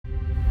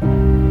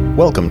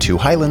Welcome to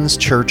Highlands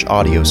Church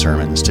Audio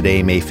Sermons.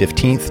 Today, May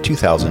 15th,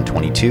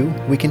 2022,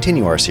 we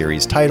continue our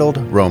series titled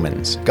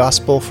Romans,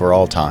 Gospel for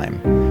All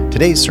Time.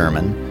 Today's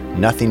sermon,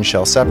 Nothing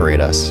Shall Separate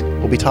Us,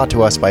 will be taught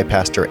to us by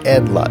Pastor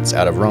Ed Lutz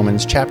out of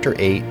Romans chapter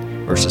 8,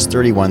 verses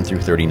 31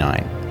 through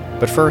 39.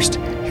 But first,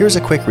 here's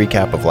a quick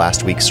recap of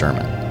last week's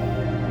sermon.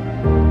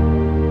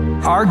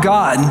 Our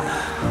God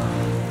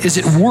is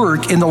at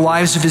work in the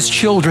lives of his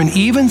children,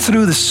 even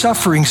through the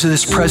sufferings of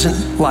this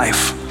present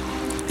life.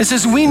 It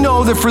says, we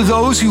know that for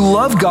those who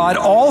love God,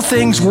 all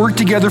things work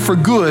together for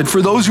good, for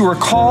those who are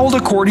called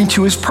according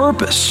to his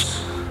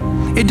purpose.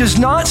 It does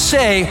not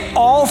say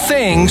all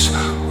things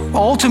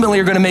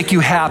ultimately are going to make you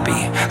happy,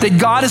 that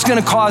God is going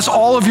to cause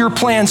all of your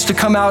plans to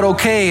come out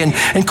okay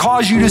and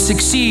cause you to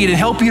succeed and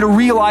help you to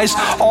realize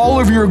all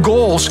of your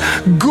goals.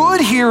 Good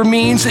here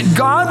means that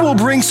God will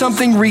bring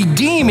something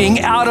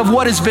redeeming out of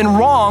what has been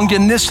wronged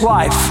in this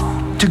life,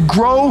 to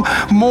grow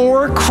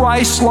more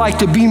Christ-like,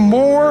 to be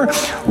more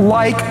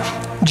like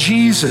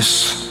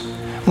Jesus.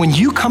 When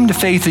you come to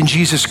faith in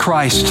Jesus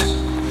Christ,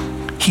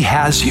 he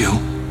has you.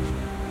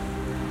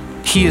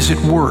 He is at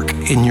work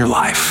in your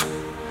life.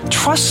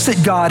 Trust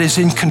that God is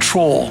in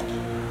control.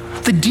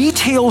 The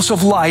details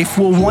of life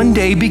will one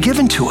day be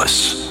given to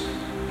us.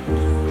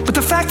 But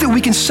the fact that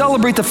we can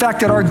celebrate the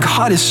fact that our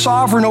God is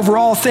sovereign over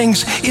all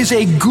things is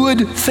a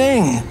good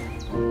thing.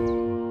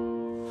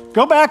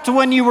 Go back to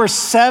when you were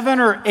 7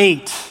 or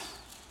 8,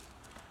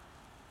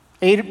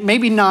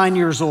 maybe 9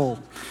 years old.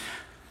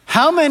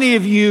 How many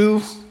of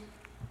you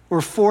were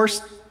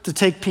forced to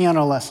take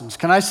piano lessons?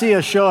 Can I see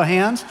a show of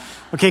hands?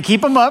 Okay, keep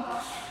them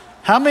up.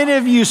 How many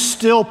of you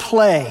still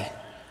play?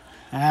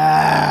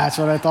 That's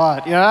what I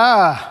thought.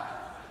 Yeah.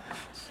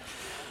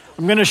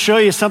 I'm going to show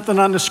you something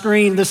on the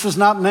screen. This is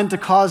not meant to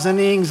cause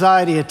any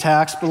anxiety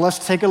attacks, but let's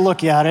take a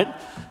look at it.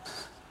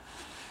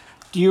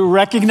 Do you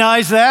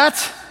recognize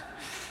that?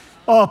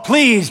 Oh,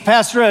 please,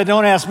 Pastor Ed,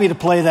 don't ask me to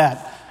play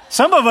that.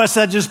 Some of us,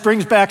 that just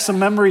brings back some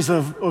memories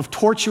of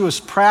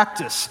tortuous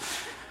practice.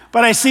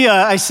 But I see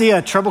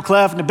a treble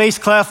clef and a bass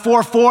clef,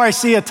 4/4. I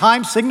see a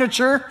time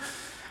signature.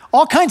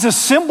 All kinds of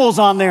symbols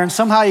on there, and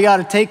somehow you got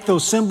to take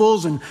those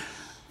symbols and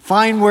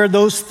find where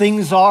those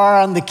things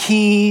are on the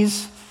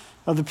keys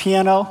of the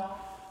piano.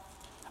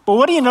 But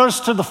what do you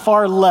notice to the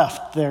far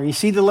left there? You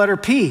see the letter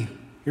P.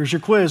 Here's your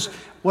quiz.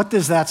 What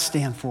does that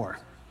stand for?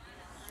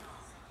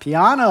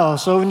 Piano.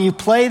 So when you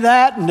play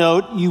that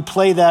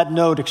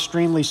note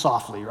extremely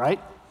softly, right?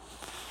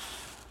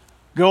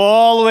 Go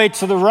all the way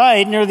to the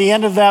right near the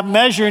end of that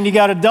measure and you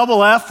got a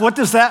double F. What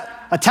does that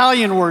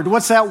Italian word?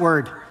 What's that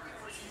word?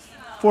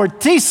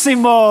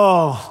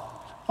 Fortissimo.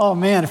 Oh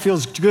man, it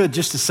feels good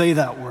just to say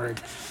that word.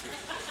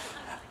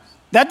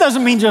 That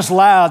doesn't mean just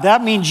loud.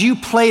 That means you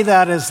play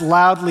that as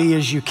loudly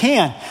as you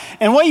can.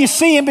 And what you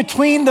see in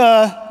between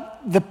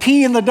the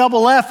P and the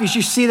double F is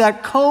you see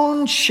that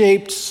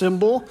cone-shaped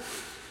symbol.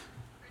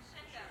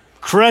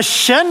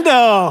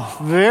 Crescendo.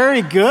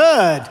 Very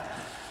good.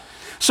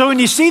 So when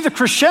you see the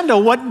crescendo,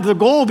 what the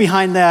goal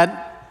behind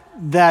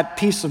that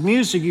piece of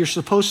music, you're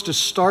supposed to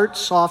start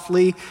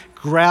softly,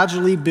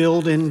 gradually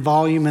build in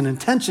volume and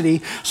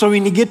intensity. So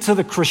when you get to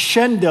the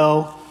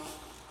crescendo,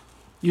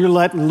 you're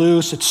letting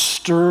loose, it's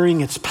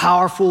stirring, it's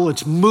powerful,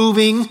 it's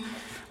moving.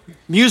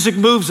 Music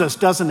moves us,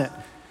 doesn't it?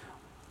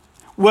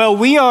 Well,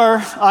 we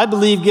are, I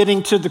believe,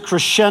 getting to the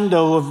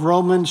crescendo of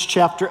Romans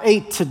chapter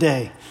 8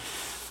 today.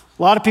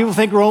 A lot of people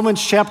think Romans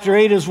chapter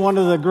 8 is one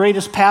of the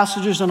greatest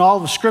passages in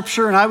all of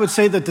Scripture, and I would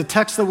say that the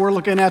text that we're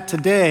looking at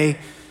today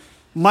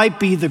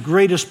might be the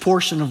greatest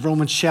portion of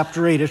Romans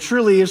chapter 8. It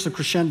truly is the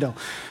crescendo.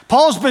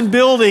 Paul's been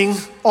building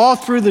all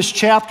through this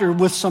chapter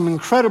with some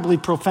incredibly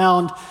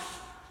profound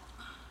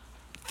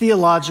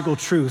theological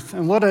truth,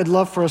 and what I'd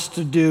love for us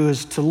to do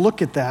is to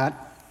look at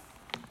that.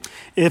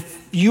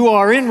 If you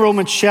are in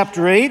Romans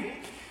chapter 8,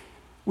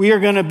 we are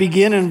going to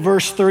begin in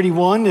verse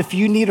 31. If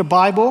you need a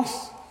Bible,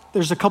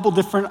 there's a couple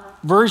different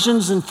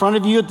versions in front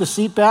of you at the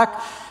seat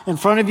back. In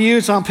front of you,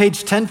 it's on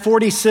page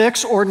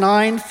 1046 or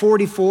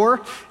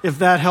 944, if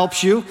that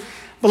helps you.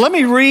 But let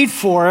me read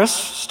for us,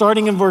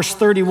 starting in verse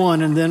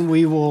 31, and then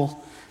we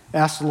will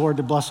ask the Lord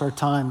to bless our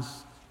time.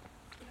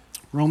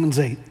 Romans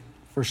 8,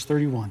 verse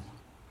 31.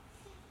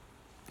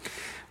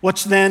 What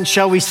then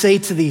shall we say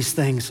to these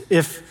things?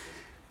 If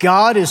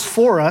God is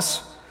for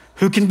us,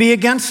 who can be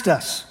against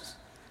us?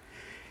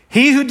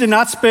 He who did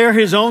not spare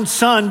his own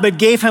son, but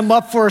gave him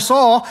up for us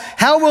all,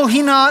 how will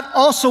he not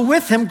also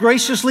with him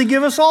graciously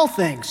give us all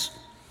things?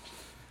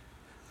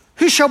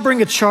 Who shall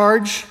bring a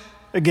charge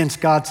against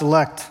God's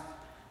elect?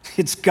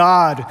 It's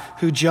God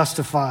who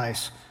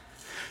justifies.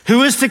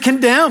 Who is to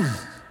condemn?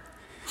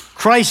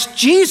 Christ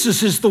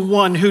Jesus is the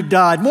one who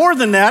died. More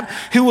than that,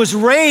 who was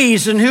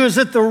raised and who is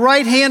at the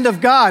right hand of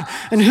God,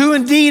 and who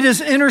indeed is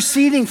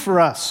interceding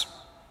for us.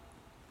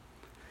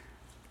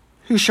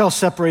 Who shall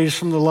separate us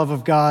from the love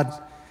of God?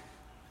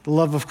 The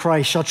love of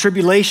Christ. Shall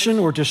tribulation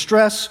or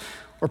distress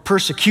or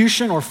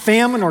persecution or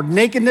famine or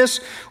nakedness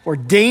or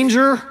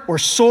danger or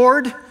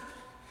sword?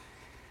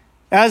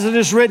 As it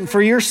is written,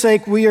 for your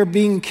sake we are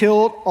being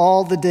killed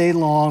all the day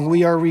long.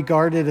 We are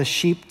regarded as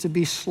sheep to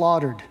be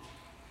slaughtered.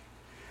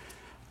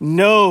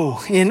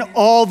 No, in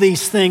all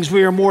these things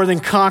we are more than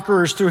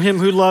conquerors through him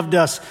who loved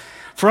us.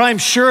 For I am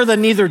sure that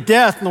neither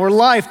death, nor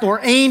life, nor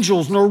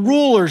angels, nor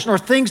rulers, nor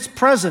things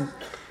present,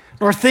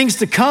 nor things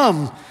to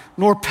come,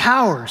 nor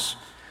powers,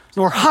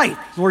 nor height,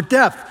 nor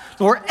depth,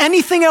 nor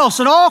anything else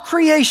in all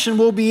creation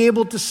will be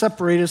able to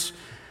separate us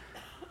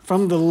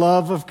from the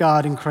love of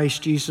God in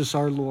Christ Jesus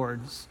our Lord.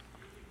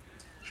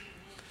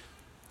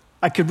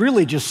 I could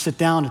really just sit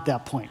down at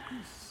that point,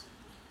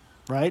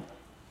 right?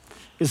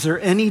 Is there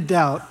any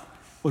doubt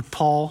what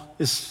Paul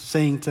is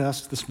saying to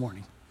us this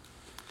morning?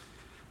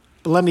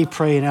 But let me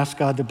pray and ask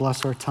God to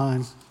bless our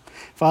time.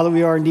 Father,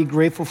 we are indeed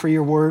grateful for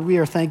your word. We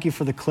are thank you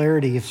for the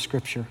clarity of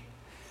Scripture.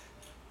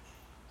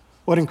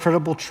 What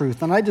incredible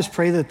truth. And I just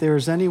pray that there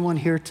is anyone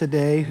here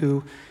today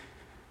who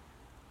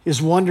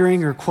is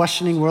wondering or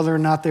questioning whether or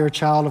not they're a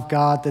child of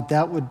God,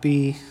 that would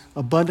be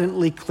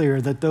abundantly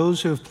clear, that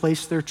those who have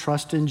placed their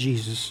trust in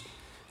Jesus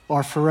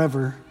are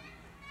forever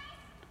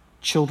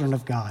children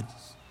of God.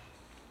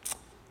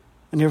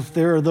 And if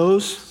there are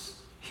those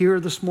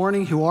here this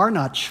morning who are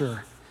not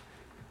sure,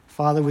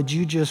 Father, would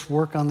you just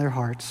work on their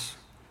hearts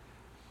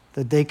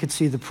that they could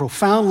see the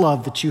profound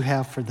love that you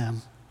have for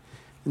them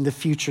and the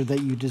future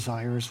that you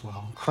desire as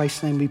well. In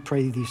Christ's name we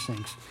pray these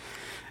things.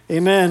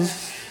 Amen.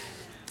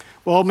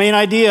 Well, main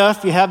idea,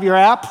 if you have your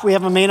app, we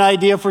have a main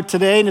idea for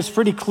today, and it's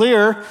pretty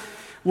clear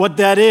what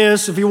that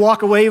is. If you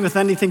walk away with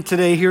anything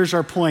today, here's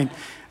our point,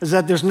 is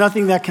that there's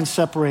nothing that can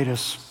separate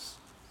us.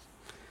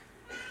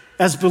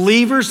 As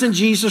believers in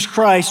Jesus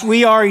Christ,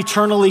 we are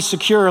eternally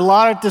secure. A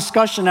lot of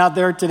discussion out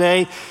there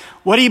today.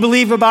 What do you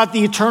believe about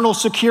the eternal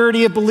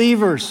security of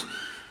believers?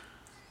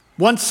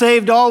 Once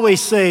saved, always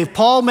saved.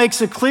 Paul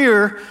makes it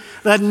clear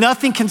that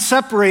nothing can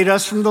separate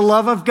us from the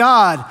love of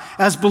God.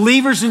 As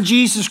believers in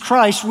Jesus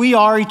Christ, we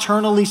are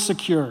eternally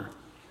secure.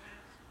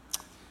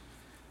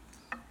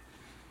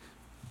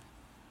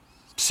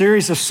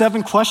 Series of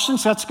 7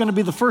 questions. That's going to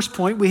be the first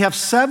point. We have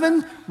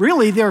 7,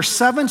 really, there are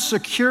 7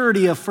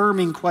 security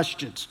affirming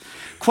questions.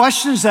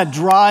 Questions that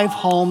drive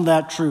home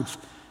that truth.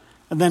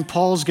 And then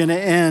Paul's going to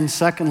end,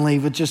 secondly,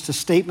 with just a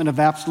statement of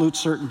absolute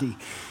certainty.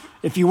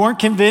 If you weren't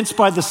convinced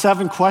by the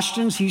 7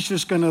 questions, he's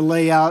just going to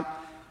lay out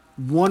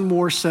one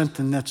more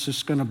sentence that's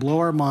just going to blow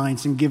our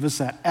minds and give us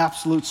that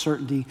absolute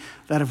certainty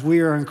that if we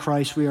are in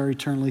Christ, we are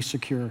eternally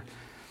secure.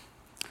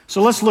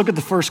 So let's look at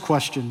the first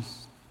question.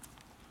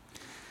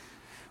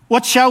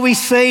 What shall we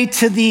say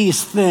to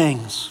these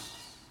things?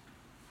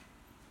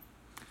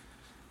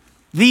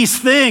 These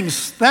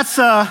things, that's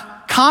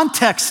a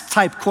context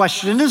type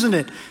question, isn't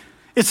it?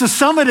 It's a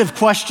summative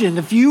question.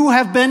 If you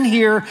have been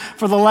here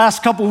for the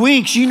last couple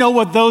weeks, you know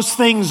what those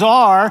things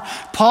are.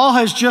 Paul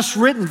has just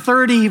written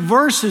 30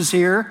 verses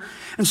here.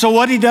 And so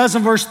what he does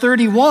in verse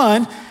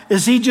 31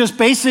 is he just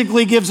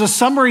basically gives a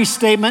summary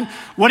statement.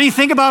 What do you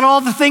think about all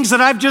the things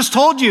that I've just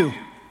told you?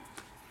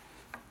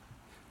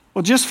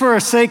 Well, just for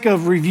a sake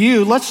of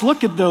review, let's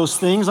look at those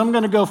things. I'm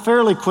going to go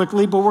fairly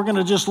quickly, but we're going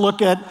to just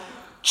look at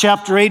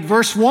chapter 8,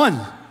 verse 1.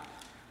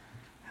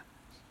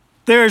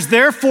 There is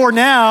therefore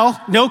now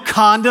no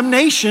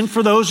condemnation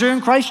for those who are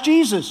in Christ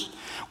Jesus.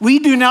 We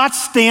do not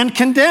stand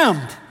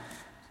condemned.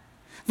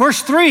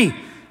 Verse 3,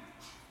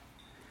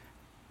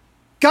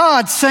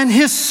 God sent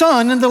his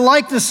Son in the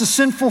likeness of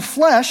sinful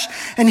flesh,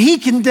 and he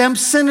condemned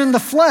sin in the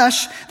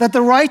flesh that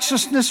the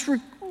righteousness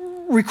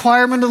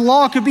requirement of the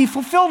law could be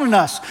fulfilled in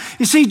us.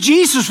 You see,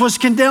 Jesus was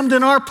condemned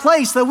in our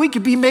place that we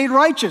could be made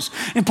righteous.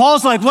 And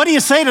Paul's like, what do you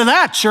say to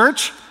that,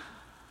 church?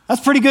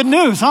 That's pretty good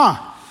news,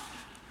 huh?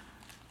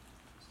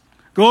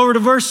 Go over to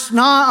verse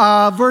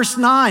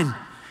 9.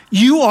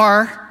 You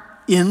are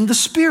in the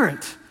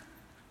Spirit.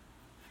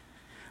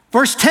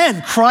 Verse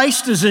 10,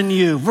 Christ is in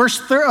you.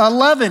 Verse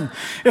 11,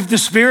 if the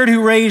Spirit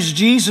who raised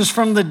Jesus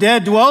from the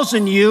dead dwells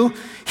in you,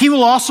 he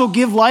will also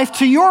give life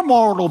to your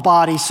mortal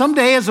body.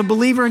 Someday, as a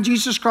believer in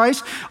Jesus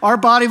Christ, our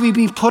body will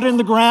be put in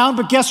the ground,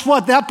 but guess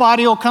what? That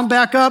body will come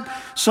back up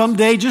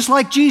someday, just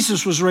like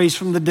Jesus was raised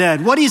from the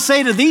dead. What do you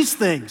say to these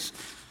things?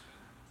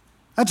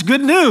 That's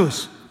good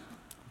news.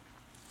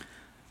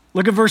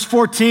 Look at verse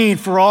 14.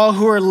 For all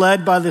who are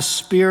led by the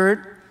Spirit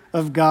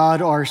of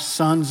God are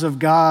sons of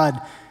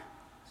God.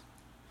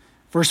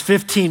 Verse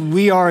 15,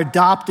 we are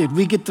adopted.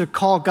 We get to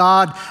call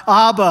God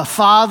Abba,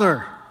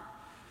 Father.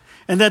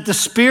 And that the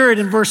Spirit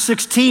in verse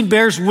 16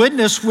 bears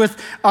witness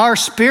with our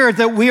spirit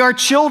that we are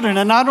children.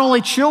 And not only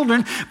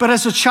children, but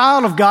as a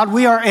child of God,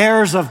 we are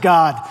heirs of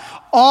God.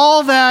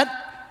 All that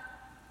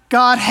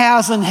God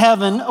has in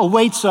heaven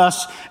awaits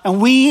us, and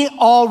we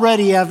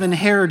already have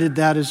inherited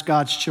that as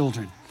God's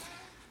children.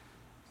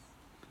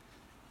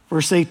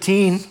 Verse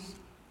 18,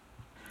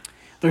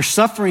 there's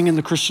suffering in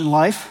the Christian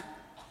life,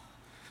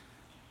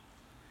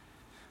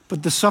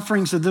 but the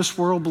sufferings of this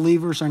world,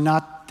 believers, are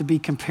not to be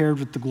compared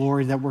with the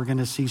glory that we're going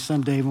to see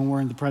someday when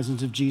we're in the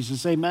presence of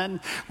Jesus.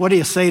 Amen? What do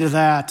you say to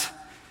that?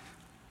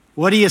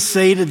 What do you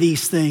say to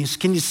these things?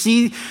 Can you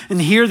see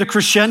and hear the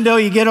crescendo?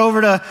 You get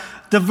over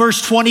to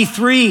verse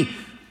 23.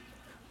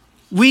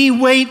 We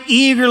wait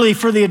eagerly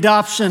for the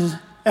adoption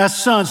as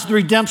sons, the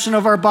redemption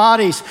of our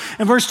bodies.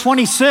 And verse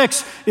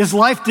 26, is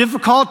life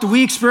difficult? Do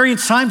we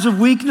experience times of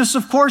weakness?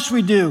 Of course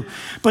we do.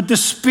 But the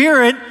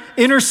Spirit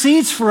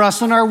intercedes for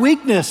us in our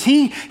weakness.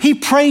 He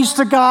prays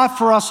to God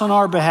for us on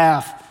our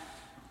behalf.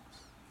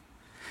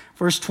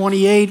 Verse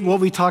 28, what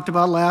we talked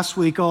about last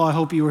week. Oh, I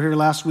hope you were here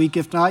last week.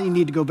 If not, you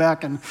need to go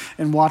back and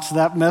watch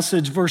that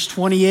message. Verse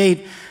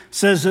 28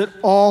 says that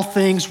all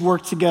things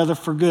work together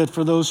for good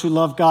for those who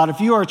love God.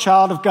 If you are a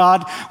child of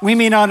God, we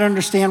may not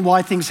understand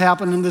why things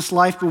happen in this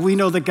life, but we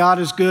know that God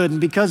is good. And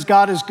because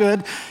God is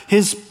good,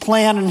 his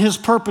plan and his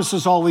purpose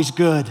is always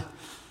good.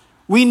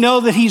 We know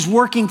that he's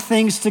working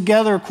things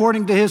together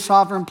according to his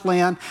sovereign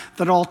plan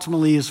that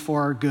ultimately is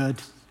for our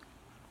good.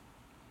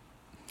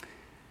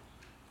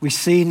 We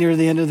see near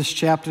the end of this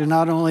chapter,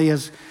 not only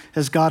has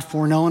God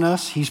foreknown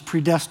us, he's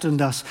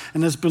predestined us.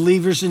 And as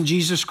believers in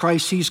Jesus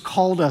Christ, he's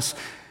called us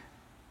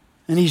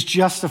and he's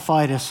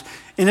justified us.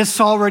 And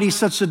it's already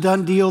such a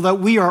done deal that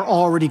we are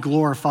already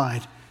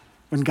glorified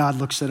when God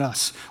looks at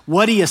us.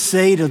 What do you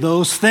say to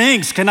those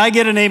things? Can I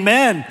get an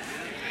amen? Amen.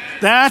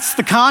 That's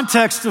the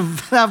context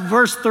of that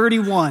verse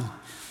 31.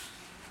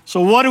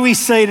 So what do we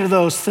say to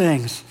those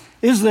things?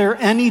 Is there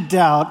any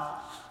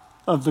doubt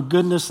of the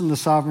goodness and the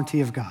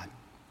sovereignty of God?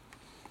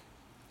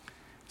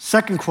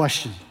 Second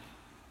question,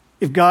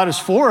 if God is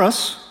for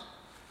us,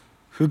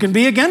 who can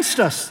be against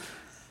us?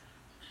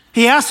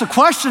 He asks a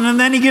question and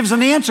then he gives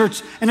an answer,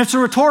 and it's a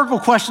rhetorical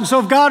question. So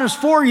if God is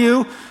for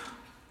you,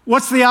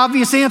 what's the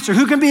obvious answer?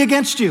 Who can be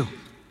against you?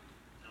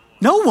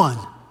 No one.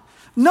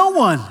 No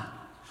one.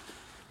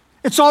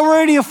 It's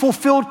already a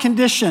fulfilled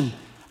condition.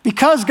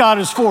 Because God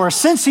is for us,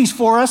 since he's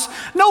for us,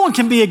 no one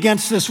can be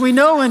against us. We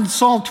know in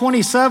Psalm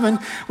 27,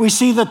 we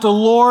see that the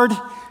Lord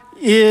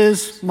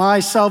is my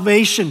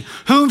salvation.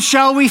 Whom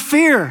shall we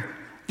fear?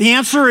 The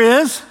answer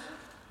is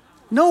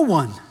no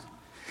one.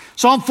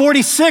 Psalm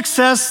 46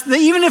 says that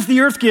even if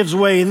the earth gives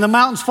way and the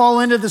mountains fall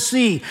into the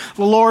sea,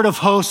 the Lord of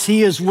hosts,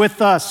 he is with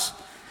us.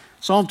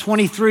 Psalm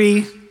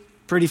 23,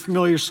 pretty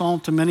familiar psalm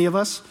to many of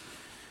us.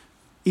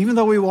 Even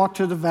though we walk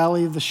through the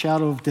valley of the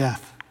shadow of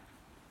death,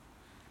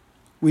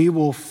 we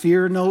will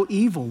fear no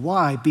evil.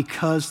 Why?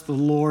 Because the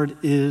Lord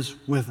is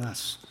with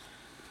us.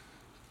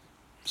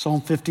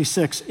 Psalm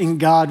 56, in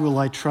God will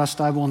I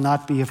trust, I will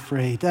not be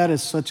afraid. That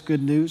is such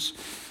good news.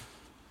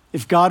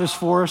 If God is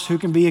for us, who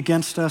can be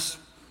against us?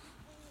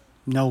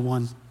 No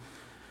one.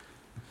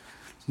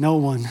 No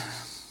one.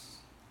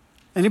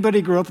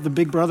 Anybody grew up with a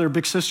big brother or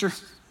big sister?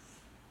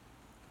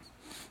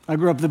 I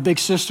grew up with a big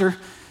sister.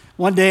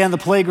 One day on the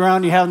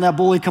playground, you're having that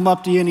bully come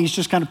up to you and he's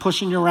just kind of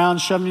pushing you around,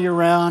 shoving you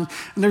around,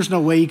 and there's no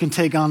way you can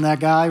take on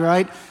that guy,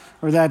 right?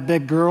 Or that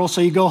big girl.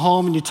 So you go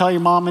home and you tell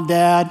your mom and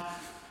dad.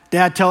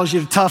 Dad tells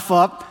you to tough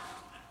up.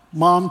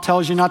 Mom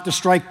tells you not to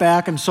strike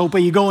back. And so,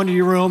 but you go into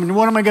your room, and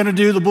what am I going to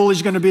do? The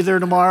bully's going to be there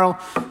tomorrow.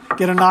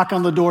 Get a knock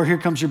on the door. Here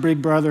comes your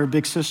big brother or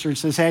big sister and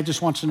says, hey, I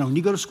just want to know, when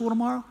you go to school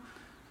tomorrow?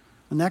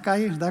 When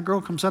that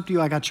girl comes up to you,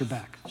 I got your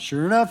back.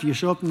 Sure enough, you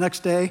show up the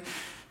next day.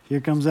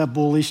 Here comes that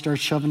bully,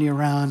 starts shoving you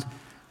around.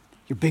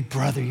 Your big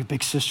brother, your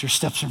big sister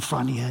steps in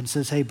front of you and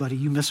says, hey, buddy,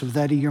 you mess with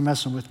Eddie, you're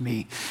messing with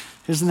me.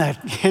 Isn't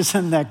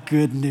that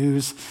good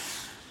news?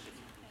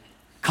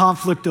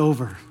 Conflict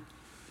over.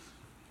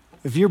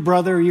 If your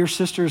brother or your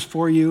sister is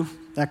for you,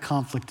 that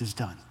conflict is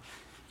done.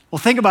 Well,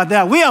 think about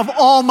that. We have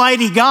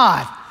Almighty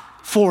God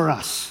for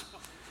us.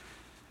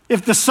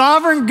 If the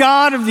sovereign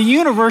God of the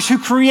universe who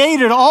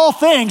created all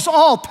things,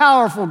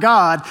 all-powerful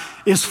God,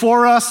 is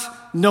for us,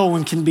 no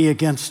one can be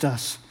against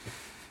us.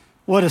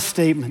 What a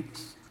statement.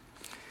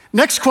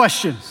 Next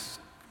question,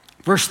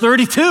 verse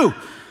 32.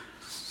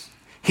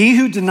 He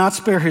who did not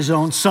spare his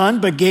own son,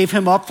 but gave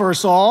him up for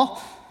us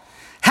all,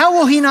 how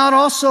will he not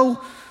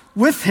also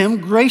with him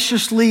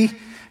graciously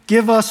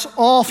give us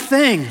all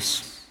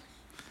things?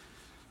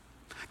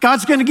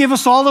 God's going to give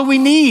us all that we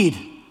need.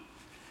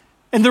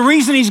 And the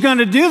reason he's going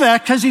to do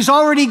that, because he's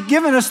already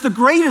given us the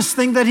greatest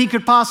thing that he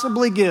could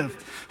possibly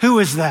give. Who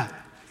is that?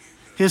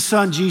 His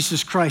son,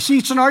 Jesus Christ. See,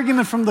 it's an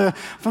argument from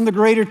the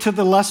greater to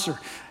the lesser.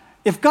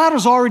 If God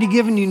has already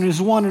given you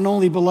his one and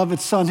only beloved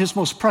son, his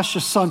most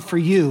precious son for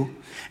you,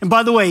 and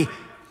by the way,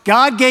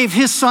 God gave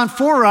his son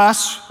for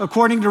us,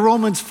 according to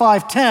Romans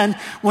 5:10,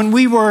 when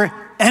we were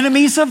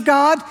enemies of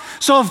God.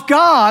 So if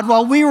God,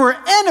 while we were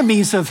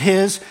enemies of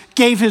his,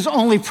 gave his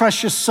only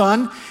precious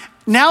son,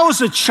 now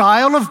as a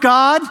child of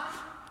God,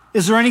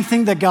 is there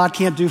anything that God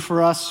can't do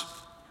for us?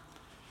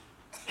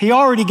 He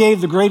already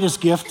gave the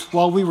greatest gift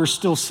while we were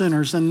still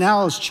sinners, and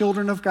now as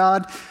children of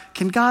God,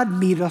 can God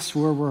meet us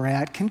where we're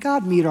at? Can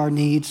God meet our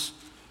needs?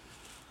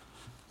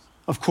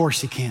 Of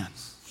course he can.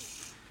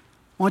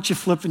 Why don't you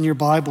flip in your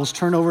Bibles,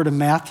 turn over to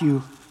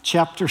Matthew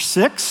chapter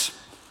 6.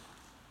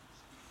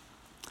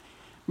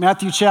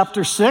 Matthew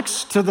chapter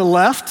 6 to the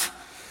left.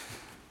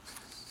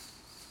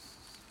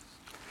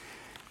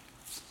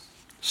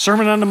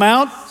 Sermon on the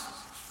Mount.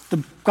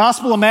 The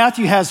Gospel of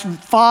Matthew has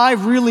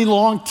 5 really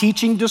long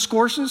teaching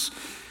discourses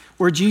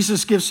where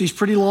Jesus gives these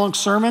pretty long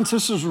sermons.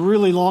 This is a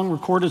really long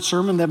recorded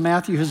sermon that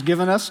Matthew has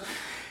given us.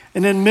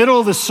 And in the middle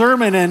of the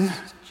sermon in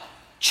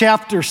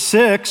chapter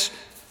 6,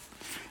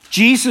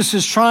 Jesus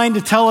is trying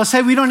to tell us,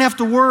 hey, we don't have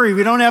to worry.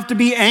 We don't have to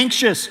be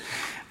anxious.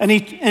 And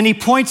he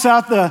points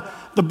out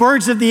the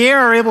birds of the air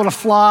are able to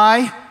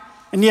fly,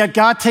 and yet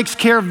God takes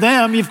care of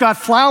them. You've got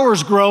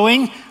flowers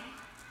growing.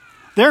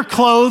 They're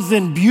clothed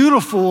in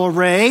beautiful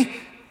array.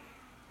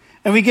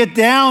 And we get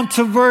down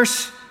to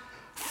verse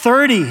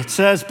 30. It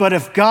says, but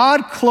if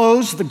God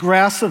clothes the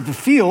grass of the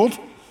field,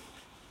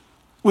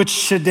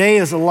 which today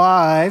is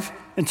alive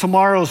and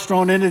tomorrow is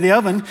thrown into the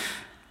oven,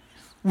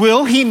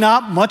 will he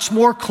not much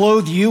more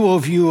clothe you, O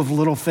you of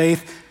little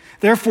faith?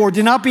 Therefore,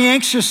 do not be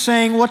anxious,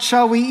 saying, what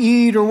shall we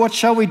eat, or what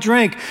shall we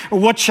drink, or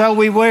what shall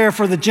we wear?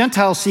 For the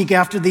Gentiles seek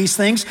after these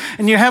things,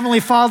 and your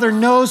heavenly Father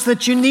knows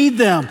that you need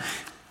them.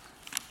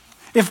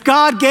 If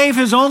God gave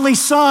his only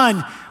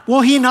Son,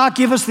 will he not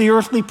give us the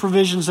earthly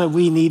provisions that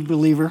we need,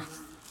 believer?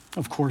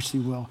 Of course he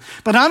will.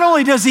 But not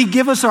only does he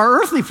give us our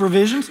earthly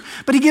provisions,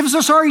 but he gives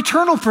us our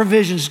eternal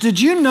provisions.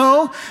 Did you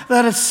know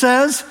that it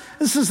says,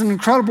 this is an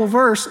incredible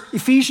verse,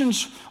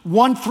 Ephesians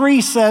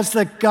 1:3 says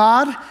that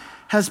God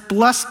has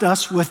blessed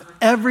us with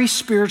every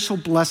spiritual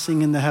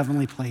blessing in the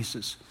heavenly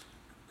places.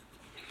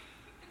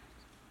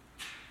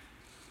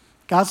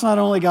 God's not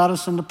only got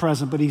us in the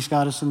present, but he's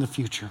got us in the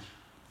future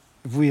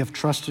if we have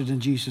trusted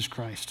in Jesus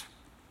Christ.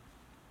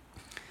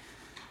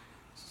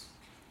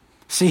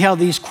 See how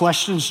these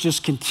questions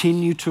just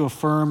continue to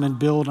affirm and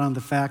build on the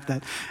fact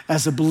that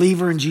as a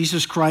believer in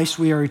Jesus Christ,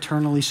 we are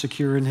eternally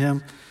secure in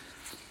him.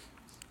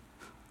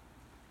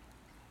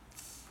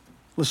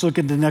 Let's look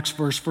at the next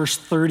verse, verse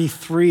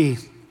 33.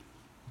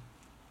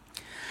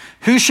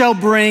 Who shall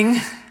bring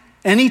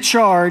any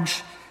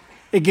charge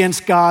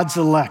against God's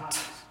elect?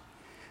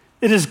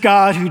 It is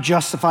God who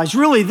justifies.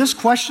 Really, this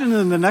question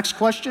and the next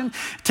question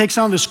takes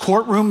on this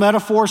courtroom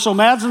metaphor. So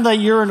imagine that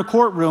you're in a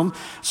courtroom.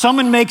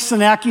 Someone makes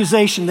an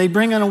accusation. They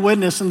bring in a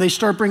witness, and they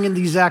start bringing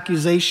these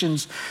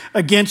accusations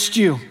against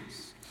you.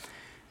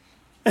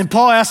 And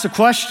Paul asks the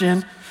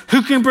question,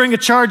 who can bring a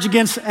charge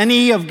against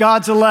any of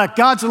God's elect?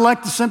 God's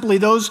elect is simply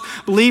those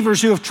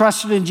believers who have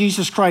trusted in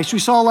Jesus Christ. We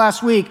saw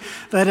last week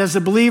that as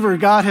a believer,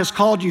 God has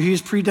called you.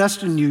 He's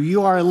predestined you.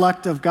 You are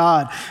elect of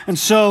God. And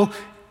so,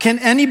 can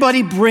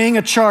anybody bring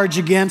a charge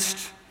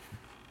against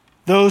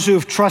those who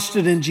have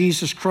trusted in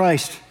Jesus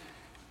Christ?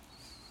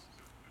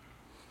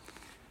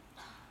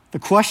 The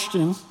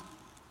question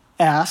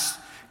asks,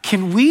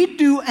 can we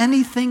do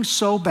anything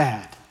so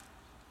bad?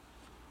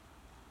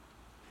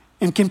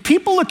 And can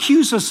people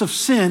accuse us of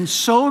sin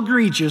so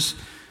egregious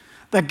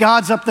that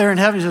God's up there in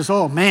heaven and says,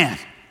 oh man,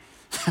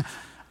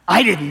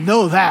 I didn't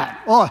know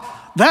that.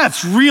 Oh,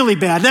 that's really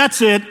bad.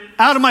 That's it.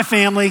 Out of my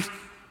family.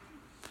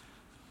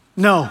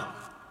 No.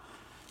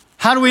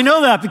 How do we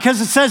know that? Because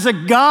it says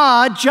that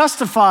God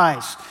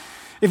justifies.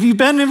 If you've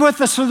been with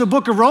us through the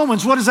book of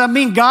Romans, what does that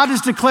mean? God has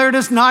declared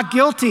us not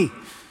guilty.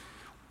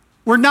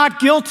 We're not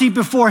guilty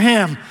before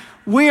him.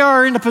 We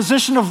are in a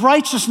position of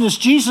righteousness.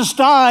 Jesus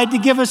died to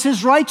give us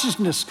his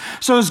righteousness.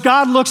 So as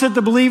God looks at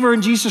the believer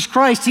in Jesus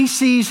Christ, he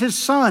sees his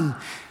Son.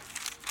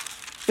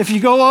 If you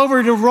go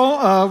over to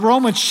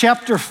Romans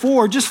chapter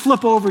 4, just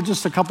flip over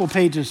just a couple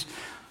pages.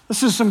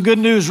 This is some good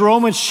news.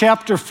 Romans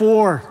chapter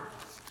 4.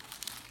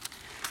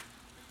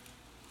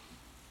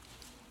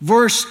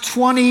 Verse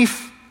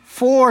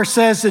 24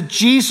 says that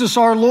Jesus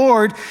our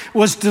Lord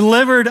was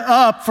delivered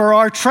up for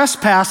our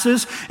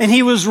trespasses, and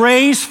he was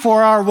raised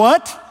for our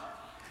what?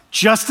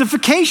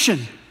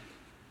 Justification.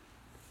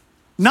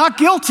 Not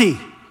guilty.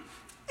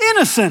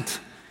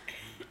 Innocent.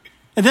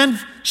 And then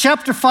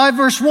chapter 5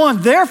 verse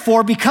 1,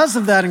 therefore, because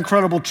of that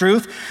incredible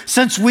truth,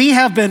 since we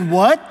have been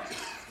what?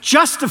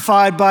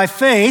 Justified by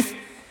faith,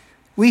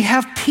 we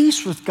have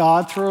peace with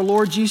God through our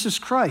Lord Jesus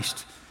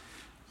Christ.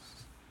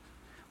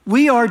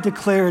 We are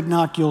declared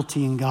not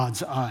guilty in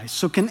God's eyes.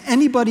 So can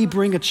anybody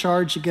bring a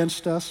charge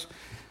against us?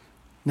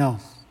 No.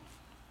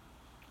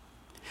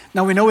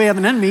 Now we know we have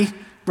an enemy.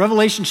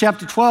 Revelation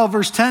chapter 12,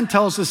 verse 10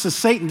 tells us that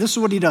Satan, this is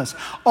what he does.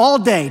 All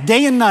day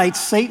and night,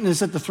 Satan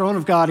is at the throne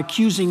of God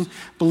accusing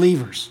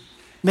believers,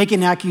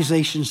 making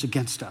accusations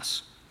against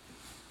us.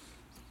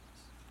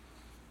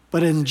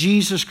 But in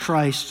Jesus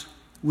Christ,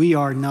 we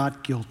are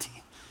not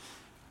guilty.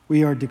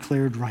 We are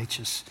declared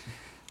righteous.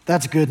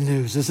 That's good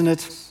news, isn't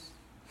it?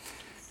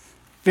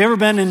 Have you ever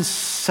been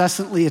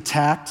incessantly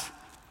attacked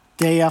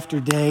day after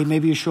day?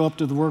 Maybe you show up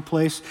to the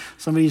workplace,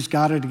 somebody's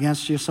got it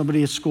against you,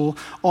 somebody at school.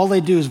 All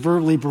they do is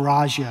verbally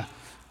barrage you,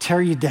 tear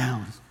you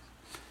down,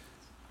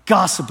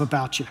 gossip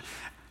about you.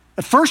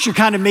 At first, you're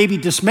kind of maybe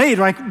dismayed,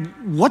 like,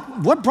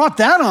 what brought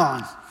that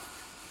on?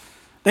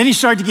 Then you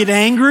start to get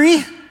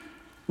angry,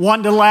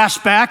 wanting to lash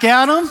back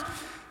at them.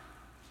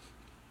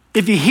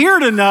 If you hear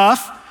it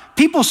enough,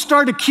 people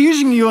start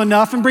accusing you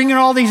enough and bringing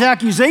all these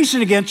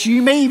accusations against you,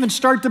 you may even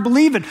start to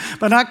believe it.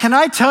 But can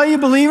I tell you,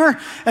 believer,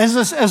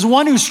 as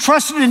one who's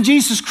trusted in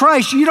Jesus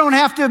Christ, you don't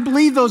have to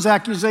believe those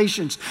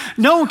accusations.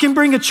 No one can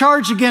bring a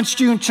charge against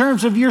you in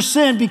terms of your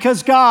sin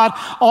because God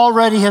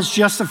already has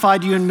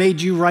justified you and made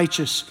you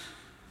righteous.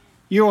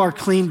 You are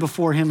clean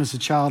before him as a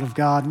child of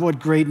God. What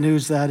great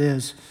news that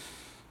is.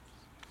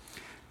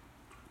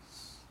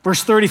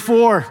 Verse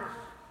 34,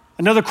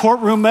 another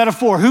courtroom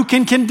metaphor. Who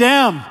can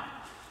condemn?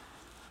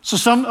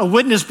 So a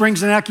witness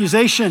brings an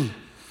accusation.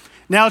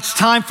 Now it's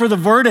time for the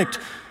verdict.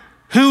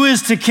 Who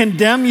is to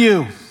condemn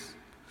you?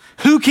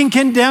 Who can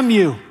condemn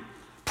you?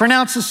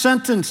 Pronounce a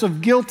sentence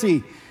of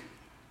guilty.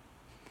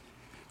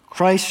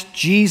 Christ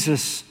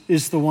Jesus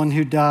is the one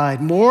who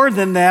died. More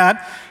than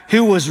that,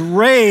 who was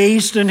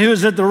raised and who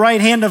is at the right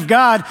hand of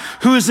God,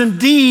 who is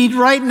indeed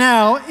right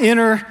now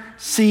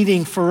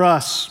interceding for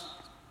us.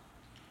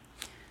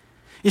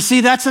 You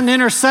see, that's an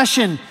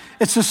intercession.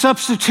 It's a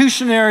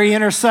substitutionary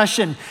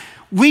intercession.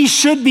 We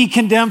should be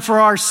condemned for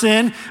our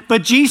sin,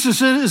 but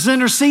Jesus is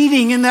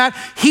interceding in that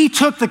he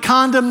took the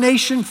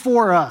condemnation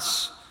for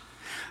us.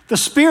 The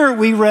Spirit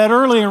we read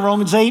earlier in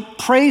Romans 8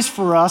 prays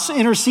for us,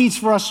 intercedes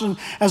for us, and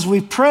as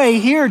we pray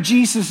here,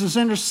 Jesus is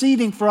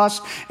interceding for us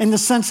in the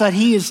sense that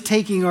he is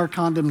taking our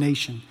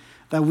condemnation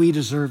that we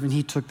deserve, and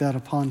he took that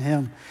upon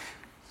him.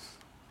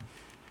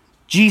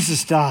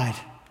 Jesus died.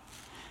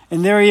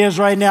 And there he is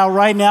right now.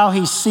 Right now,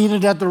 he's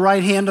seated at the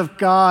right hand of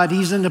God.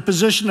 He's in the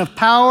position of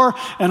power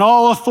and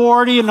all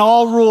authority and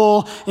all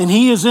rule, and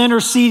he is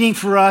interceding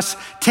for us,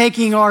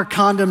 taking our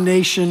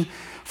condemnation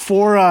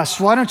for us.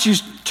 Why don't you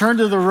turn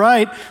to the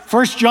right?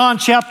 1 John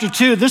chapter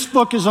 2. This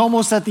book is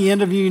almost at the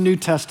end of your New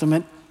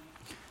Testament.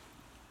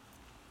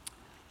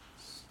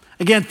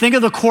 Again, think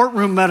of the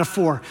courtroom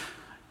metaphor.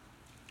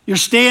 You're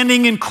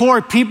standing in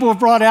court. People have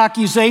brought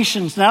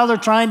accusations. Now they're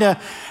trying to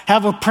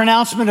have a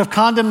pronouncement of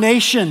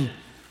condemnation.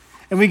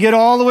 And we get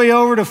all the way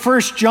over to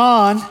 1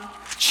 John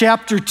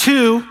chapter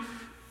 2,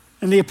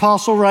 and the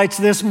apostle writes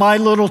this, "My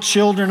little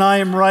children, I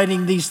am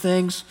writing these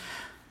things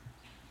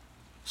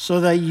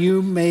so that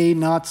you may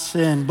not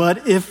sin.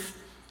 But if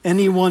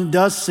anyone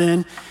does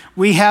sin,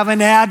 we have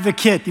an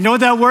advocate." You know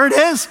what that word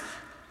is?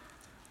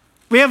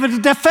 We have a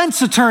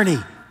defense attorney.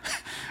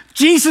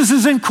 Jesus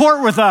is in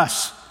court with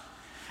us,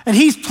 and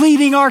he's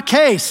pleading our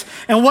case.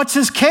 And what's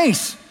his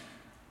case?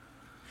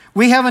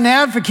 We have an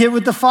advocate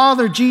with the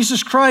Father,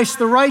 Jesus Christ,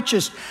 the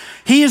righteous.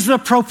 He is the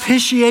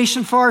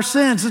propitiation for our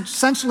sins.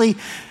 Essentially,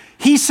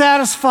 he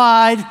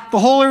satisfied the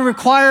holy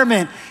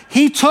requirement.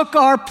 He took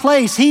our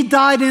place. He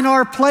died in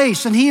our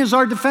place, and he is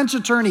our defense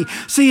attorney.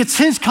 See, it's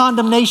his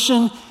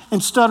condemnation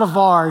instead of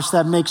ours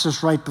that makes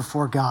us right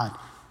before God.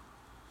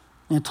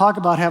 And talk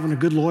about having a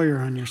good lawyer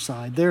on your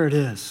side. There it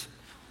is.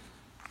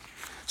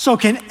 So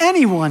can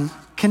anyone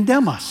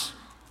condemn us?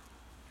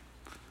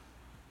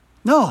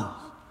 No.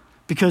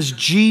 Because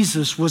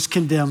Jesus was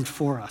condemned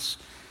for us.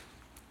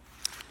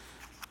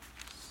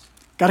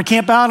 Got to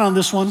camp out on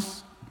this one.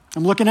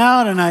 I'm looking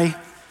out and I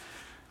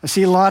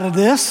see a lot of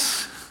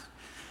this.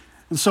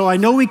 And so I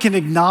know we can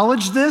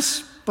acknowledge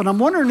this, but I'm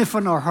wondering if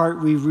in our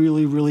heart we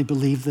really, really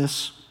believe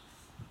this.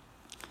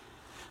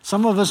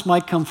 Some of us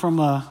might come from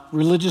a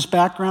religious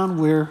background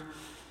where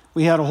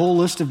we had a whole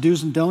list of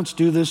do's and don'ts.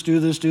 Do this, do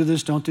this, do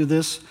this, don't do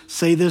this.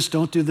 Say this,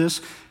 don't do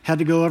this. Had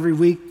to go every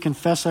week,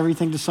 confess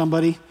everything to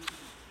somebody.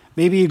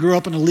 Maybe you grew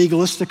up in a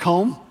legalistic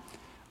home,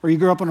 or you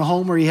grew up in a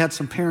home where you had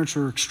some parents who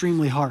were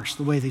extremely harsh,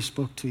 the way they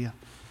spoke to you.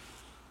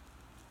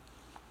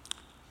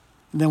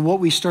 And then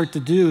what we start to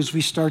do is we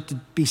start to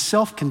be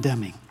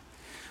self-condemning.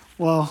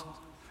 Well,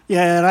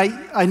 yeah,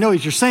 and I know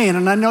what you're saying,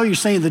 and I know you're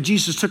saying that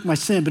Jesus took my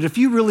sin, but if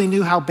you really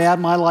knew how bad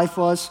my life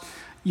was,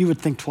 you would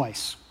think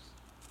twice.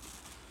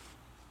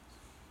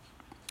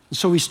 And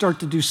so we start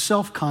to do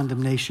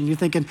self-condemnation. You're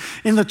thinking,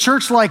 in the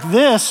church like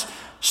this,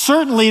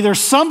 certainly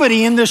there's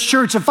somebody in this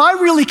church, if I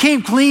really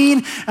came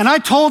clean and I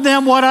told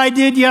them what I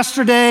did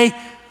yesterday,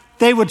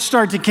 they would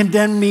start to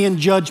condemn me and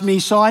judge me.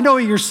 So I know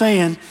what you're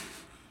saying.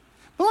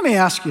 But let me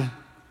ask you,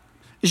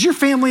 is your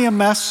family a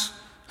mess?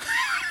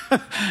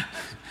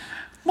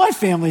 My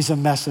family's a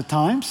mess at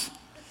times.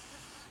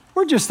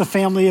 We're just the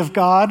family of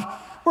God.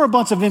 We're a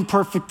bunch of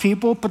imperfect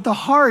people, but the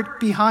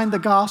heart behind the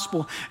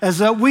gospel is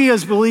that we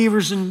as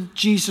believers in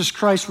Jesus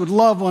Christ would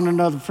love one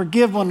another,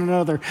 forgive one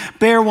another,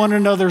 bear one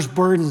another's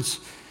burdens.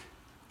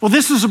 Well,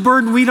 this is a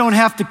burden we don't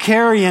have to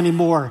carry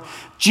anymore.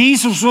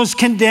 Jesus was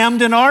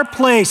condemned in our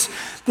place.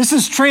 This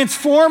is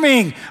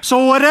transforming.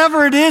 So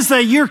whatever it is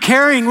that you're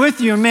carrying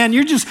with you, man,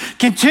 you're just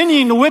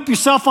continuing to whip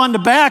yourself on the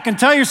back and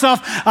tell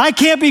yourself, I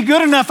can't be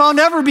good enough. I'll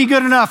never be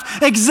good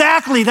enough.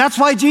 Exactly. That's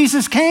why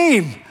Jesus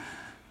came.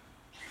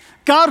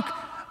 God,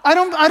 I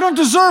don't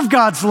deserve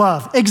God's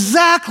love.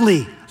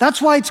 Exactly.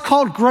 That's why it's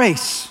called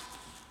grace.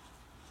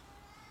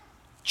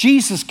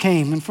 Jesus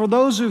came, and for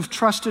those who've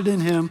trusted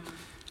in him,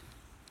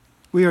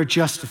 we are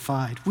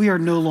justified. We are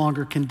no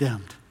longer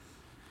condemned.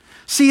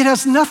 See, it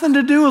has nothing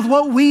to do with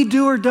what we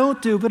do or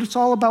don't do, but it's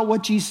all about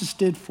what Jesus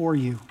did for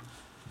you.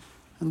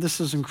 And this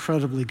is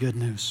incredibly good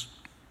news.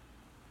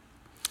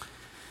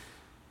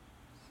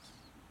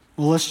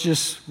 Well, let's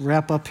just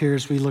wrap up here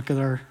as we look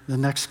at the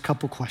next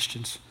couple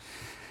questions.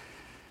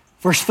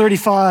 Verse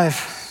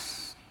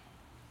 35,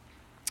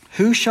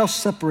 who shall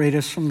separate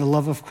us from the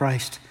love of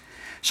Christ?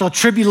 Shall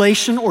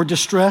tribulation or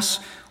distress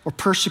or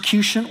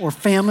persecution or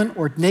famine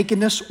or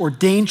nakedness or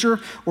danger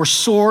or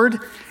sword.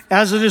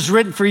 As it is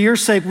written, for your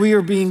sake, we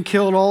are being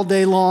killed all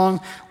day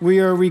long. We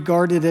are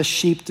regarded as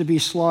sheep to be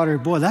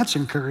slaughtered. Boy, that's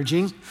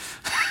encouraging.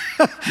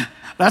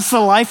 That's the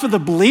life of the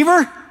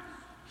believer.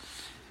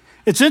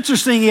 It's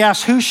interesting, he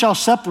asks, who shall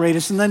separate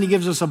us? And then he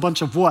gives us a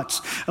bunch of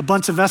whats, a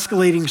bunch of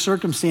escalating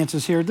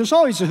circumstances here. There's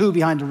always a who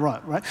behind the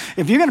what, right?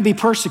 If you're going to be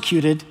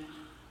persecuted,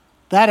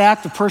 that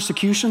act of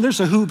persecution, there's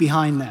a who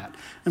behind that.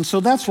 And so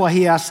that's why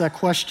he asks that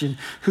question,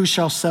 who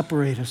shall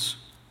separate us?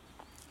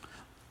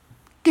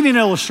 Give you an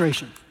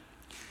illustration.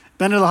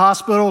 Been to the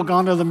hospital,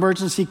 gone to the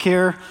emergency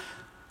care.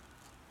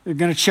 They're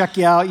going to check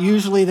you out.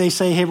 Usually they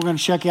say, hey, we're going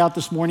to check you out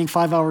this morning.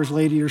 5 hours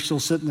later, you're still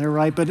sitting there,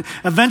 right? But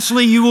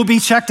eventually you will be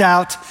checked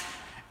out.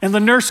 And the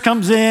nurse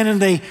comes in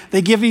and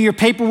they give you your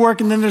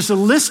paperwork. And then there's a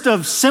list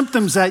of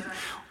symptoms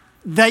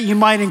that you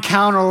might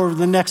encounter over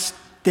the next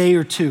day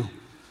or two.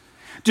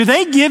 Do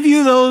they give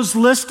you those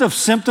list of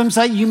symptoms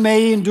that you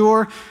may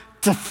endure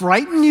to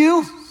frighten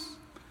you?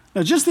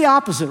 No, just the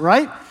opposite,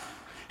 right?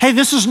 Hey,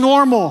 this is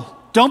normal.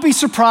 Don't be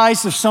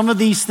surprised if some of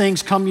these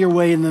things come your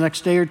way in the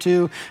next day or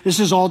two. This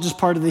is all just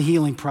part of the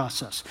healing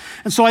process.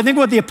 And so I think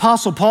what the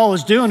Apostle Paul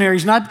is doing here,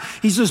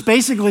 he's just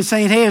basically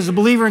saying, hey, as a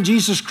believer in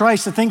Jesus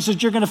Christ, the things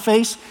that you're going to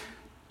face,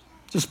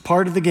 just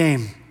part of the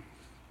game.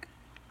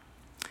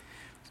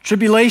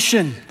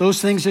 Tribulation,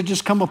 those things that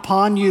just come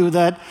upon you,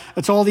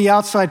 it's all the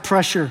outside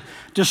pressure.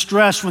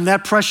 Distress, when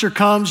that pressure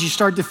comes, you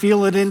start to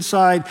feel it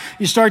inside.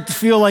 You start to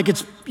feel like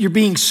you're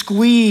being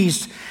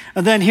squeezed.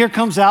 And then here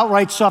comes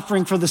outright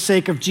suffering for the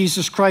sake of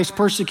Jesus Christ,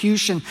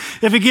 persecution.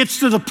 If it gets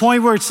to the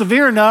point where it's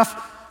severe enough,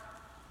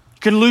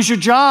 you could lose your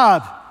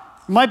job.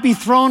 You might be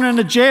thrown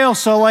into jail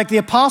cell like the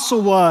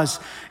apostle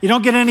was. You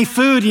don't get any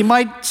food. You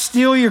might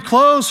steal your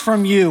clothes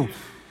from you.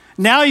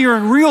 Now you're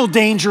in real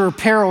danger or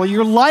peril.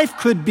 Your life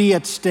could be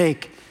at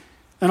stake.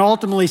 And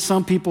ultimately,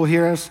 some people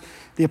here, as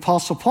the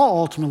Apostle Paul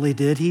ultimately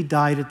did, he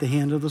died at the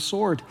hand of the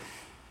sword.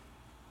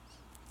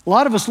 A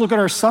lot of us look at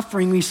our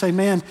suffering, we say,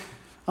 man,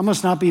 I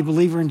must not be a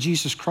believer in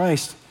Jesus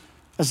Christ.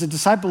 As a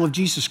disciple of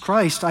Jesus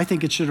Christ, I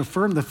think it should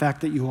affirm the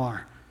fact that you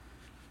are.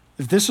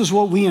 If this is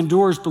what we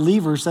endure as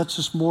believers, that's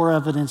just more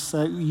evidence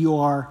that you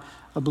are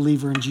a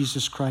believer in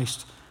Jesus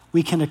Christ.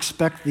 We can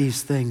expect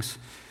these things.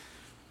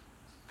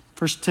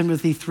 1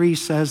 Timothy 3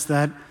 says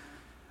that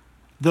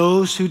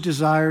those who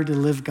desire to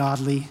live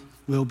godly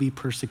will be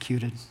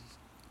persecuted.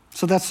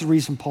 So that's the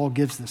reason Paul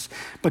gives this.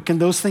 But can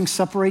those things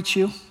separate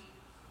you?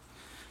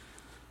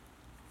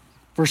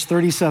 Verse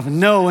 37,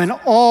 no, in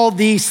all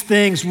these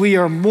things we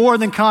are more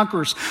than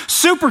conquerors,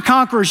 super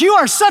conquerors. You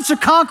are such a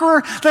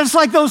conqueror that it's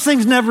like those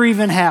things never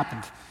even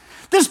happened.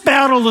 This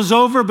battle is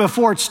over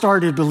before it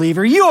started,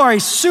 believer. You are a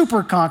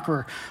super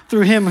conqueror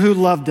through him who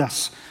loved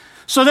us.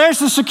 So there's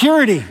the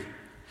security.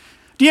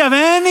 Do you have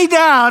any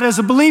doubt as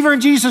a believer in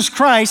Jesus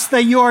Christ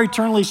that you are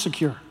eternally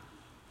secure?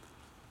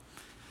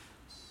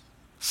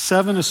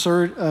 7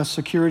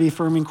 security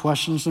affirming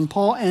questions. And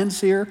Paul ends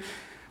here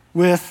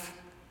with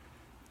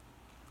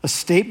a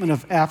statement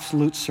of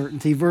absolute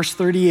certainty. Verse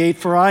 38,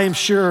 for I am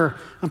sure,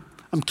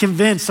 I'm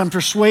convinced, I'm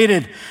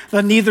persuaded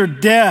that neither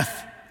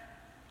death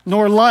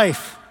nor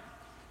life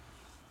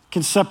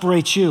can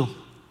separate you.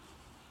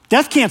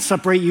 Death can't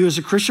separate you as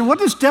a Christian. What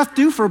does death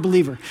do for a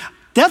believer?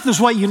 Death is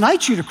what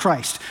unites you to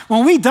Christ.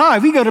 When we die,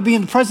 we go to be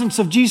in the presence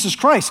of Jesus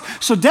Christ.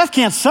 So death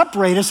can't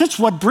separate us. It's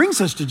what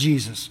brings us to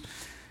Jesus.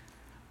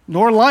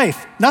 Nor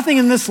life. Nothing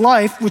in this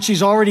life, which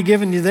he's already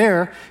given you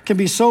there, can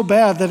be so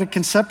bad that it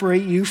can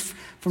separate you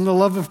from the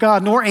love of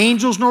God. Nor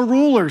angels, nor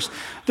rulers.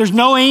 There's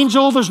no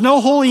angel, there's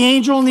no holy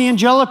angel in the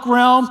angelic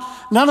realm.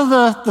 None of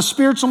the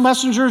spiritual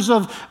messengers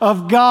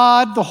of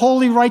God, the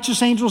holy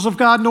righteous angels of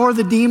God, nor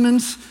the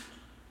demons.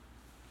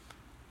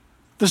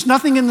 There's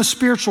nothing in the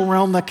spiritual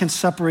realm that can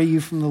separate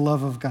you from the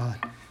love of God.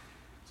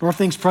 Nor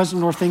things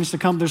present, nor things to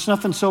come. There's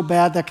nothing so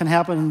bad that can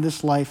happen in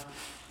this life,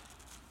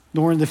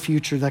 nor in the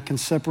future that can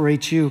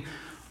separate you.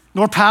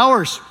 Nor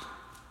powers.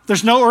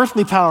 There's no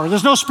earthly power.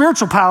 There's no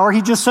spiritual power.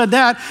 He just said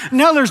that.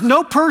 No, there's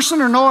no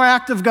person or no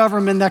act of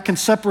government that can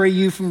separate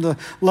you from the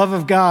love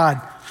of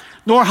God.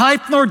 Nor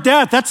height nor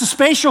depth. That's a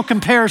spatial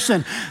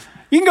comparison.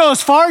 You can go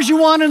as far as you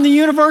want in the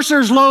universe or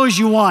as low as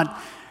you want.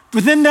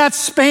 Within that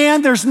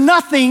span, there's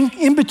nothing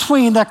in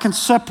between that can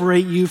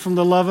separate you from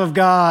the love of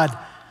God.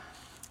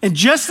 And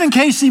just in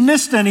case he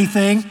missed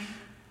anything,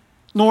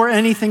 nor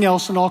anything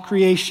else in all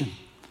creation.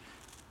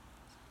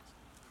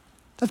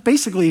 That's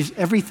basically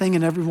everything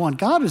and everyone.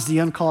 God is the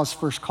uncaused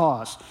first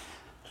cause.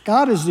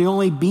 God is the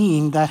only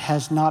being that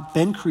has not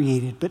been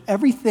created, but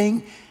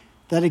everything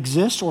that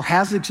exists or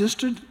has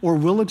existed or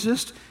will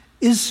exist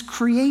is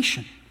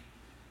creation,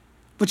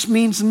 which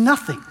means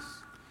nothing,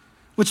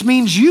 which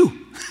means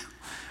you.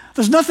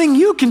 There's nothing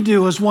you can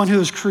do as one who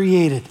is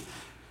created.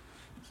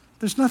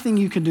 There's nothing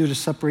you can do to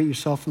separate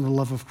yourself from the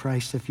love of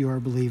Christ if you are a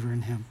believer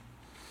in him.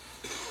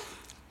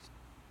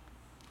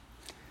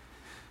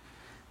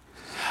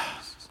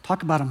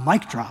 Talk about a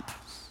mic drop.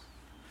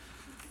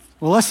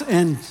 Well, let's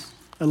end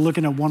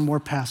looking at one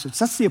more passage.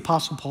 That's the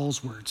Apostle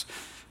Paul's words.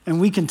 And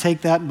we can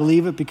take that and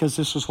believe it because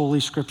this is Holy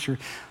Scripture.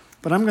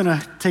 But I'm going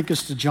to take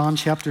us to John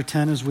chapter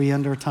 10 as we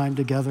end our time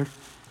together.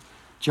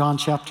 John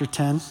chapter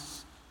 10.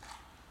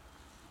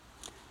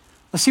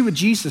 Let's see what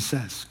Jesus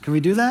says. Can we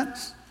do that?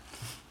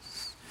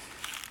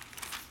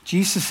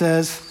 Jesus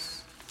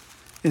says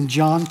in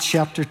John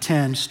chapter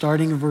 10,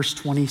 starting in verse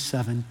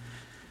 27.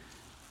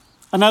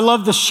 And I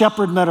love the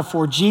shepherd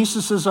metaphor.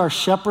 Jesus is our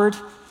shepherd.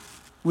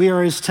 We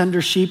are his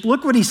tender sheep.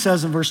 Look what he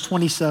says in verse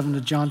 27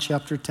 of John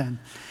chapter 10.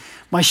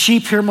 My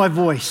sheep hear my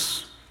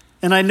voice,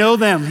 and I know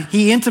them.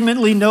 He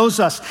intimately knows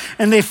us,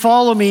 and they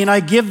follow me, and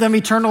I give them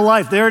eternal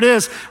life. There it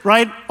is,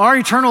 right? Our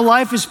eternal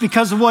life is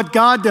because of what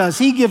God does.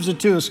 He gives it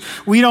to us.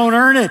 We don't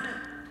earn it.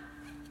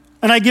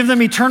 And I give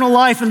them eternal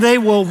life, and they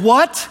will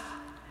what?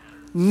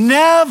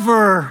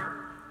 Never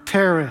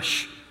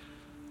perish.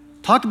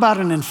 Talk about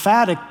an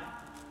emphatic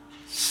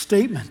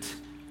statement.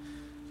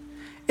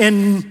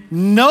 And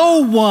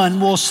no one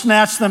will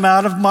snatch them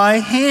out of my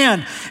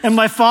hand. And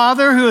my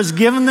Father who has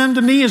given them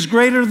to me is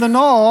greater than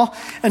all,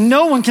 and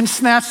no one can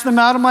snatch them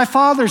out of my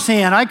Father's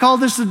hand. I call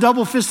this the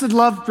double-fisted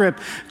love grip.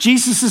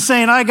 Jesus is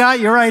saying, I got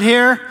you right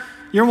here.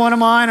 You're one of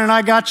mine, and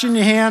I got you in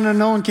your hand, and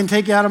no one can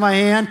take you out of my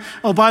hand.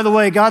 Oh, by the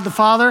way, God the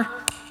Father,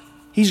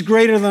 he's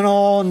greater than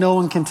all, and no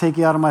one can take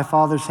you out of my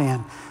Father's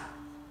hand.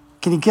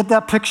 Can you get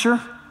that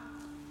picture?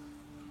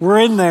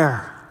 We're in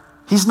there.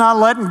 He's not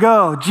letting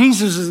go.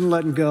 Jesus isn't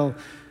letting go.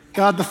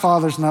 God the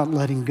Father's not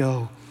letting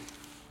go.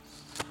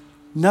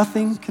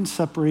 Nothing can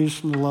separate us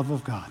from the love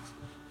of God.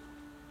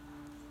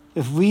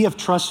 If we have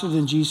trusted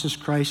in Jesus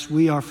Christ,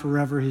 we are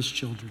forever his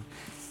children.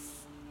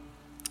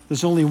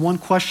 There's only one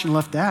question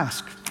left to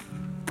ask.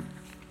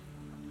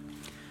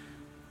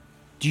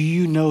 Do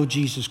you know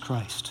Jesus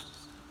Christ?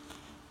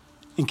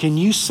 And can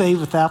you say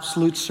with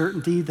absolute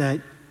certainty that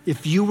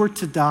if you were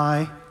to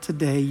die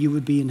today, you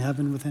would be in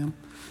heaven with him?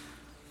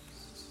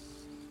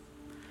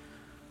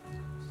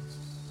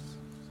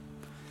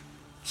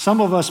 Some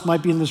of us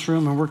might be in this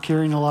room and we're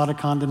carrying a lot of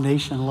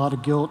condemnation, a lot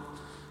of guilt,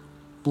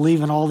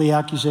 believing all the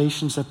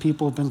accusations that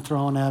people have been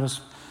throwing at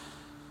us.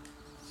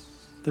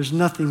 There's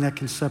nothing that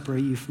can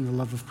separate you from the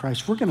love of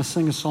Christ. We're going to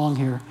sing a song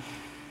here,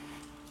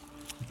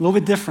 a little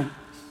bit different.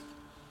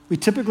 We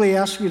typically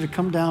ask you to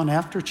come down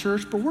after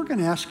church, but we're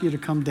going to ask you to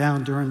come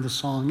down during the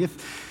song.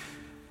 If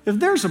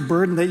there's a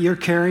burden that you're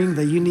carrying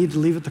that you need to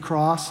leave at the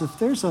cross, if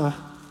there's a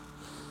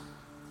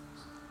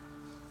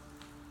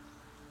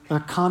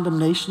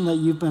condemnation that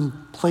you've been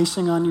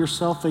placing on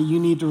yourself that you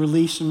need to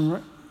release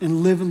and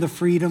live in the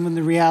freedom and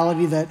the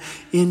reality that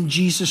in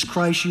Jesus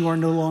Christ you are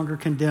no longer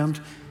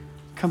condemned,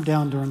 come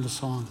down during the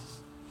song.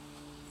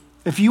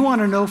 If you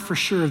want to know for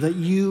sure that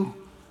you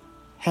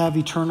have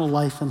eternal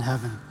life in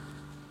heaven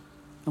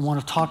and want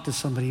to talk to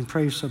somebody and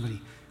pray with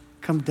somebody,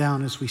 come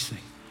down as we sing.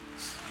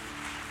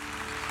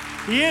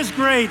 He is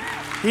great.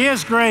 He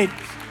is great.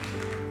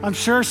 I'm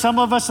sure some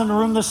of us in a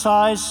room this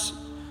size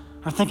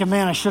are thinking,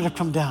 man, I should have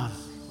come down.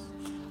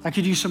 I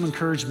could use some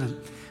encouragement.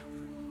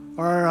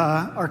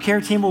 Our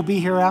care team will be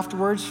here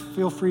afterwards.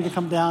 Feel free to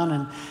come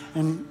down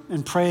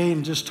and pray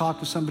and just talk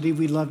to somebody.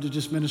 We'd love to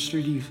just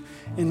minister to you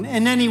in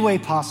any way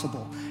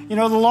possible. You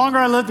know, the longer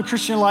I live the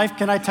Christian life,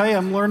 can I tell you,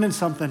 I'm learning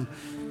something.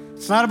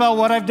 It's not about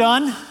what I've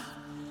done.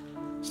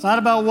 It's not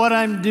about what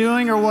I'm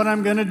doing or what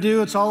I'm going to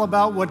do. It's all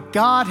about what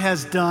God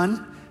has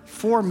done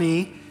for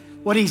me,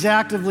 what he's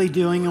actively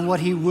doing and what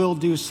he will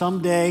do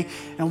someday.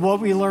 And what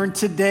we learned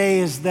today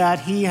is that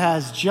he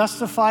has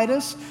justified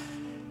us.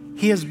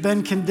 He has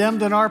been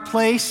condemned in our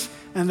place,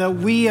 and that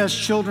we as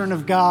children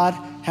of God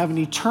have an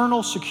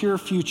eternal, secure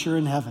future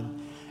in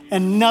heaven.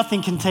 And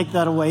nothing can take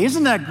that away.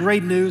 Isn't that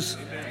great news?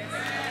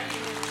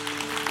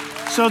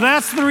 So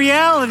that's the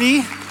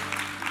reality.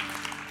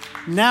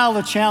 Now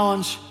the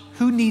challenge,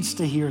 who needs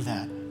to hear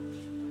that?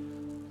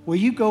 Will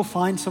you go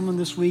find someone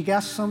this week?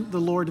 Ask the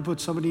Lord to put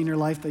somebody in your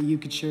life that you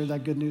could share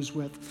that good news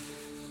with.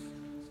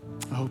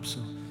 I hope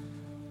so.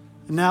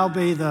 And now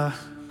may the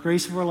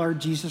grace of our Lord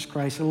Jesus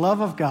Christ, the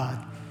love of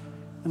God,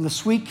 and the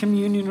sweet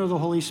communion of the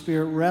Holy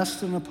Spirit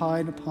rest and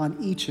abide upon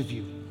each of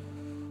you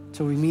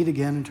until we meet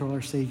again, until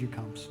our Savior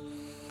comes.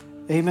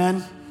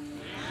 Amen.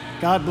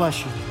 God bless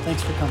you.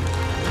 Thanks for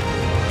coming.